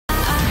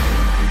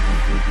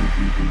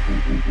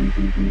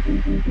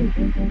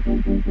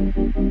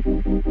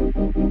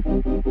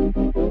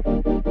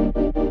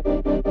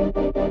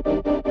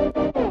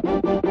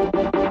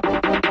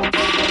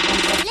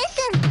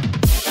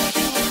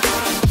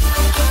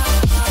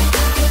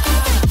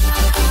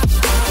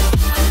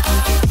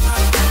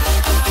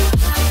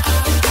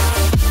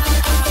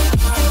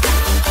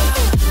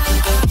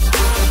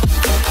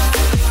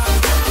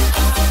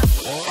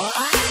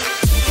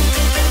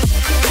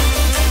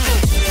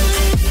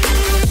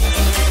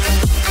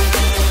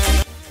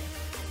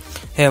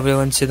Hey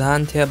everyone,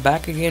 Siddhant here,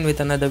 back again with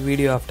another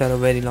video after a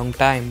very long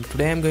time.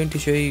 Today I'm going to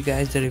show you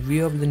guys the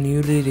review of the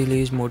newly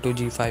released Moto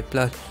G5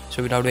 Plus.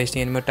 So without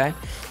wasting any more time,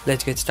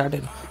 let's get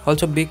started.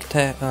 Also big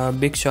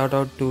shout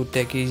out to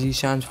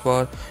TechEasyShans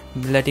for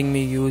letting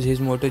me use his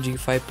Moto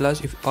G5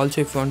 Plus. If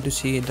you want to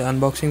see the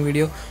unboxing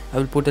video, I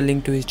will put a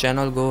link to his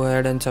channel. Go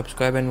ahead and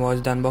subscribe and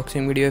watch the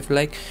unboxing video if you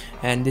like.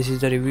 And this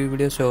is the review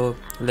video, so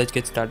let's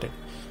get started.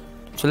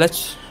 So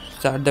let's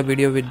start the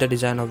video with the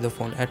design of the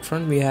phone. At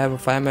front we have a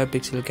 5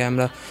 megapixel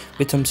camera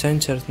with some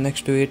sensors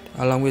next to it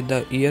along with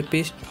the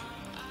earpiece,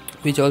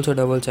 which also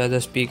doubles as a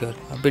speaker.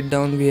 A bit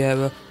down we have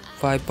a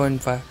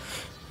 5.5.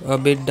 A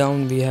bit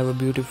down we have a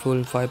beautiful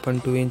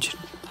 5.2 inch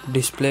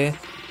display,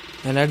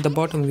 and at the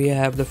bottom we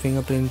have the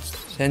fingerprint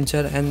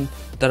sensor, and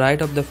the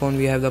right of the phone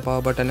we have the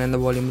power button and the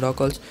volume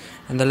rockers,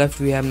 and the left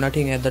we have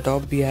nothing. At the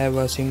top we have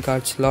a SIM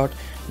card slot,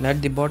 and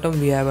at the bottom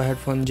we have a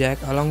headphone jack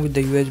along with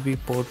the USB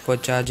port for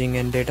charging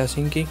and data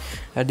syncing.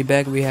 At the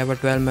back we have a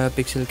 12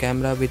 megapixel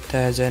camera which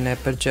has an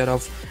aperture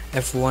of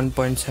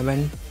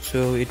f1.7,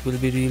 so it will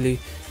be really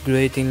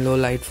great in low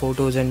light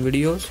photos and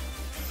videos,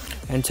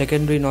 and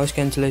secondary noise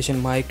cancellation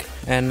mic,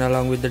 and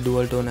along with the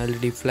dual tone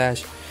LED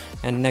flash.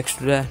 And next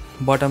to the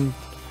bottom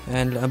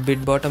and a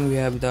bit bottom we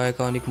have the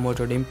iconic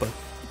Moto dimple.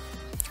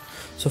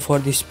 So for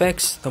the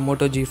specs, the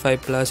Moto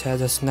G5 Plus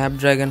has a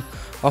Snapdragon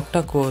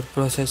octa-core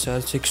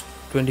processor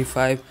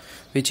 625,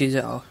 which is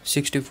a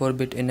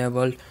 64-bit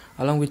enabled,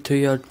 along with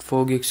 3 or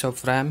 4 gigs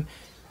of RAM.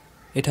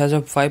 It has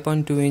a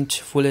 5.2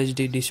 inch Full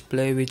HD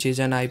display, which is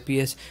an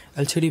IPS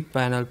LCD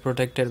panel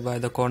protected by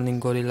the Corning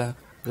Gorilla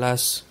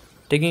Glass.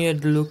 Taking a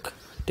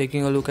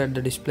look at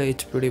the display,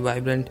 it's pretty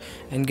vibrant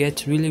and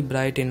gets really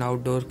bright in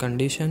outdoor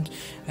conditions.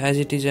 As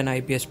it is an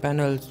IPS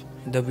panel,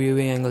 the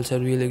viewing angles are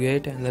really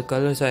great and the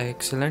colors are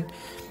excellent.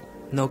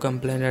 No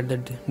complaint at the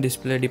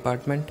display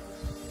department.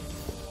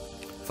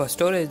 For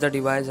storage, the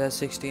device has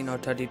 16 or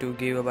 32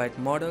 GB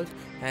models,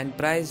 and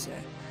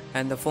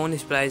the phone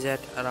is priced at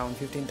around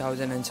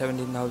 15,000 and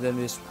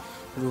 17,000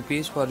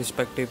 rupees for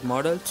respective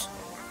models.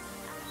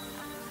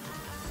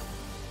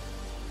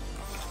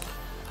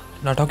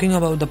 Now talking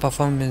about the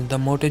performance, the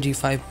Moto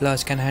G5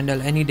 Plus can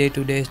handle any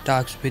day-to-day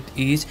tasks with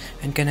ease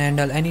and can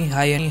handle any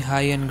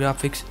high-end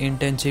graphics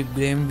intensive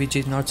game, which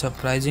is not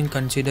surprising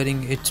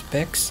considering its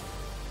specs.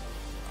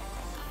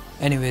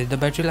 Anyway, the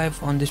battery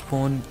life on this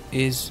phone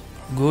is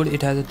good.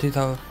 It has a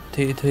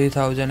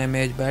 3000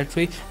 mAh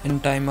battery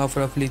and time of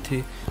roughly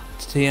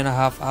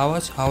 3.5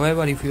 hours.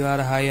 However, if you are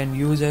a high-end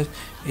user,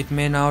 it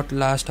may not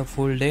last a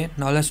full day.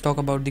 Now let's talk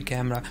about the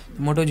camera.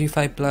 The Moto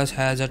G5 Plus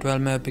has a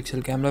 12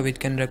 megapixel camera which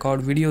can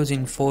record videos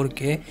in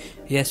 4K.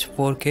 Yes,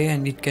 4K,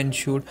 and it can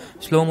shoot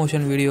slow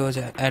motion videos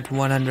at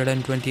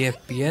 120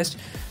 fps.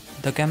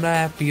 The camera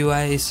app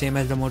UI is same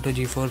as the Moto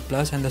G4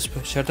 Plus, and the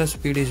shutter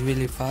speed is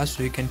really fast,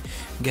 so you can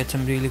get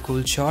some really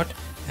cool shot.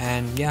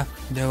 And yeah,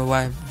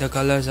 the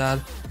colors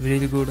are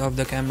really good of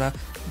the camera.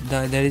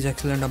 There is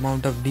excellent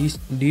amount of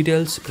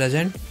details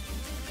present.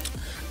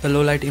 The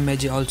low light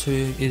image also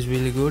is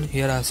really good.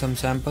 Here are some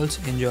samples.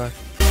 Enjoy.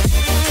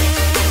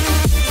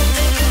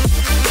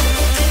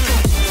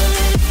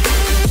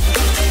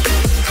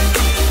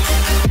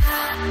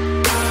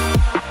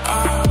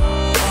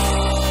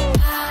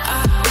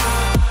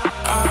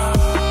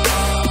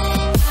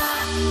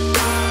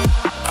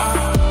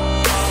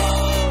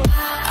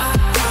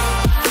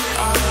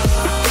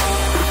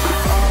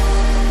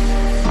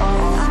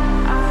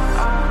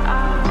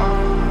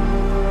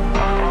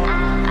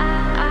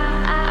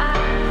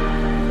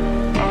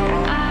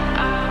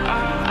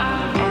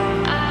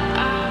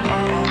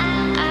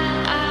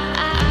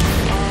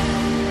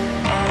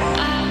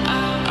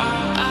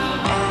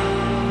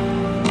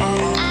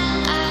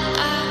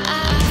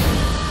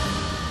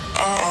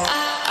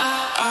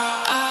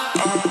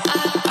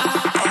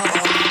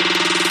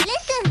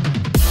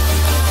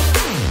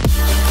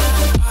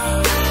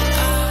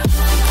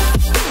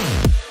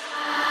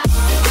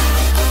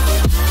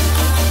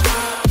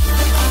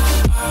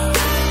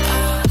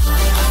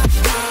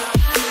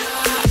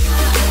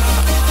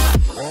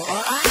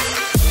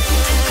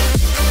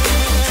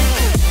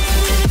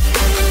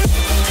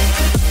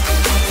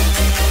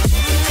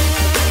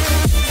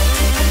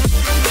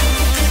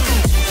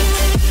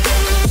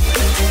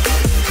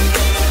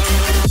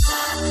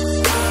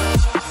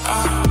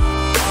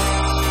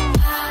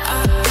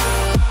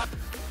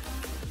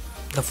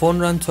 The phone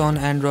runs on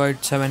Android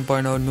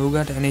 7.0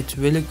 Nougat, and it's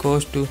really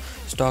close to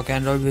stock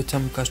Android with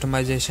some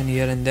customization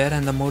here and there,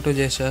 and the Moto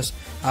gestures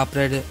are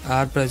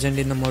present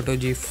in the Moto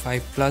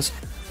G5 Plus.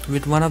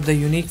 with one of the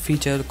unique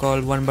feature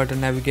called one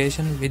button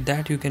navigation. With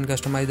that you can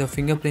customize the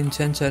fingerprint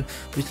sensor,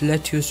 which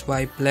lets you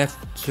swipe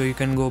left so you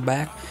can go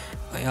back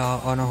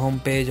on a home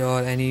page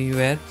or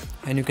anywhere,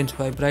 and you can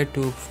swipe right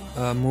to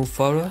move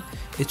forward.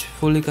 It's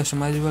fully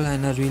customizable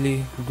and a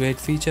really great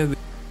feature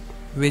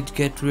which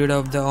get rid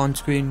of the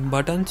on-screen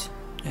buttons.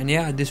 And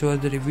yeah, this was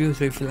the review.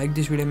 So if you like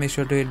this video, make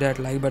sure to hit that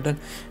like button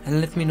and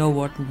let me know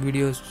what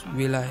videos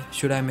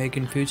should I make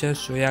in future.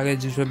 So yeah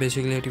guys, this was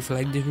basically it. If you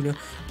like this video,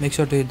 make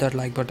sure to hit that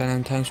like button,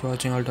 and thanks for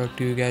watching. I'll talk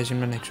to you guys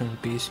in the next one.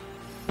 Peace.